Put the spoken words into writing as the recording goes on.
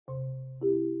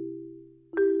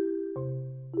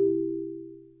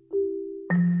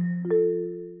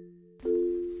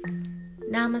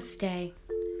Namaste.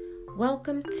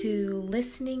 Welcome to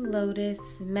Listening Lotus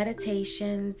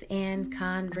Meditations and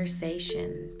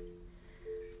Conversations.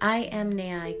 I am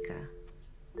Naika.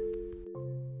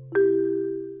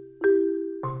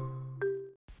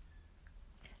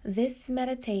 This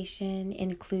meditation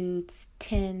includes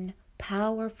 10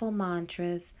 powerful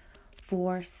mantras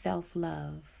for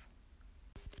self-love.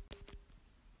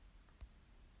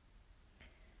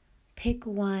 Pick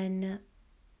one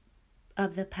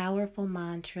of the powerful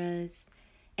mantras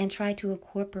and try to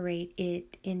incorporate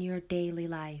it in your daily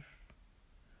life,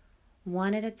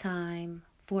 one at a time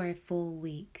for a full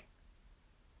week.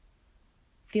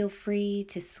 Feel free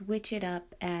to switch it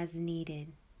up as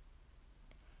needed.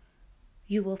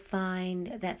 You will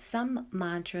find that some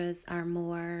mantras are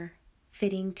more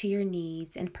fitting to your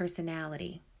needs and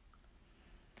personality,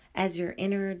 as your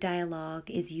inner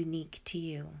dialogue is unique to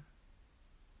you.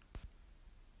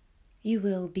 You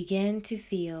will begin to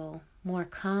feel more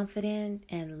confident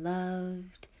and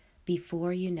loved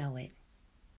before you know it.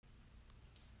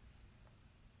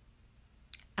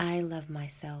 I love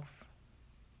myself.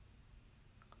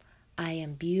 I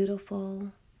am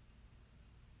beautiful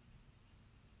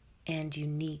and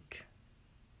unique.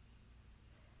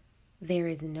 There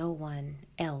is no one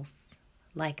else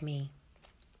like me.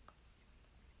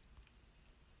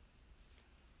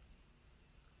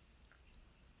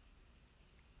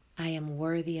 I am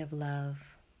worthy of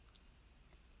love.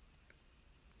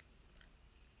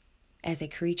 As a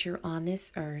creature on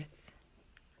this earth,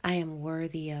 I am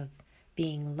worthy of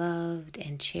being loved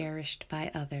and cherished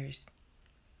by others.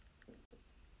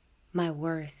 My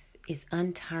worth is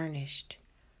untarnished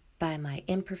by my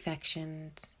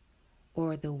imperfections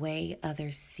or the way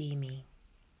others see me.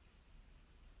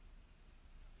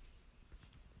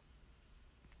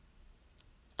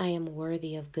 I am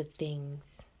worthy of good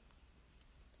things.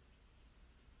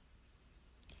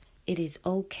 It is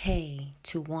okay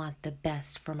to want the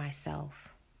best for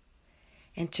myself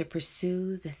and to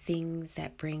pursue the things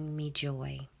that bring me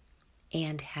joy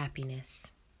and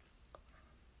happiness.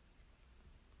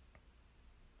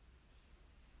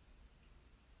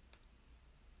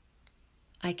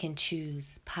 I can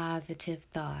choose positive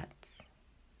thoughts.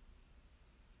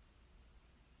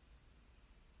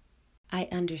 I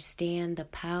understand the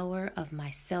power of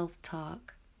my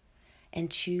self-talk and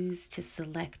choose to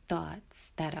select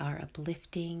thoughts that are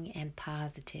uplifting and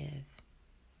positive.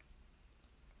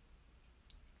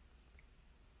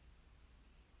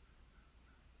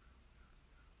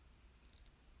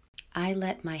 I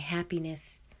let my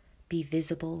happiness be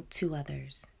visible to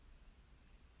others.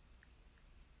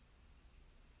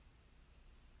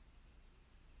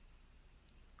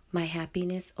 My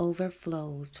happiness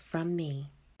overflows from me.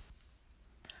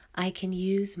 I can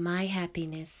use my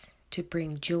happiness to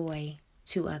bring joy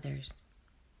to others.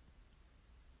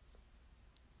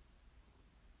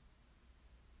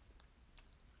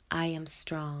 I am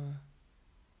strong.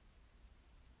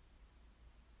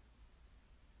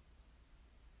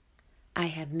 I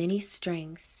have many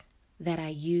strengths that I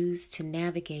use to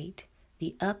navigate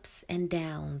the ups and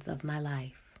downs of my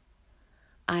life.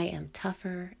 I am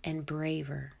tougher and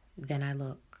braver than I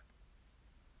look.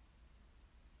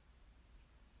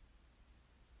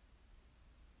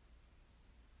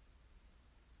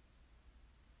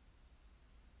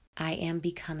 I am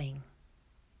becoming.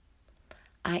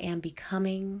 I am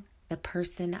becoming the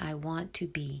person I want to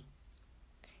be.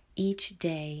 Each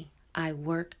day I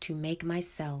work to make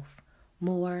myself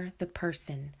more the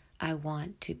person I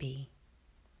want to be.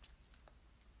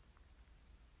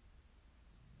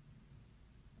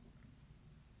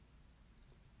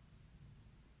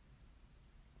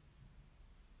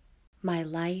 My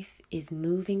life is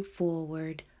moving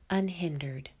forward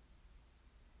unhindered.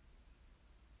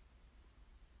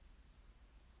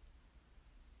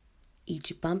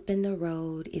 Each bump in the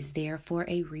road is there for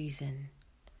a reason.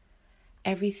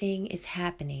 Everything is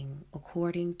happening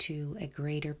according to a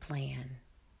greater plan.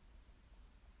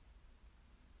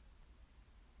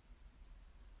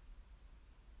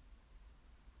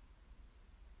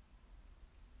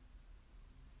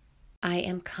 I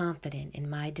am confident in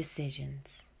my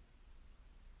decisions.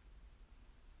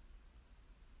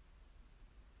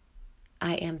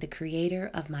 I am the creator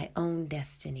of my own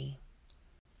destiny.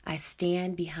 I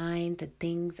stand behind the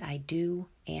things I do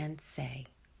and say.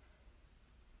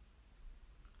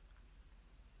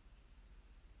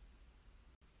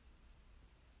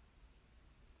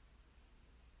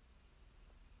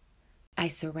 I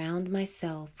surround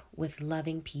myself with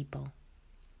loving people.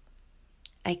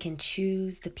 I can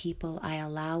choose the people I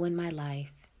allow in my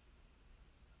life.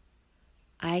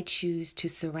 I choose to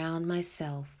surround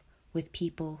myself with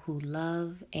people who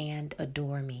love and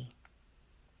adore me.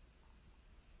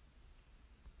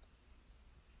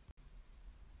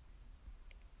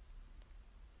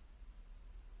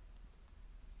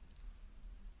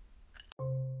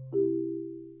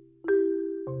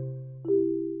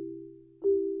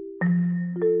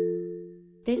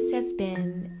 This has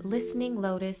been Listening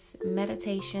Lotus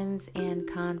Meditations and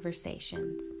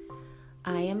Conversations.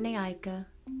 I am Naika.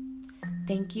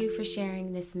 Thank you for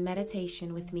sharing this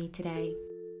meditation with me today.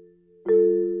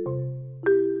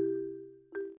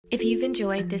 If you've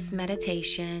enjoyed this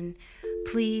meditation,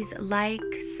 please like,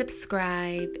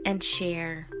 subscribe, and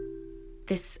share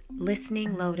this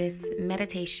Listening Lotus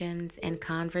Meditations and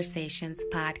Conversations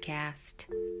podcast.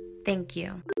 Thank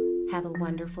you. Have a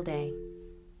wonderful day.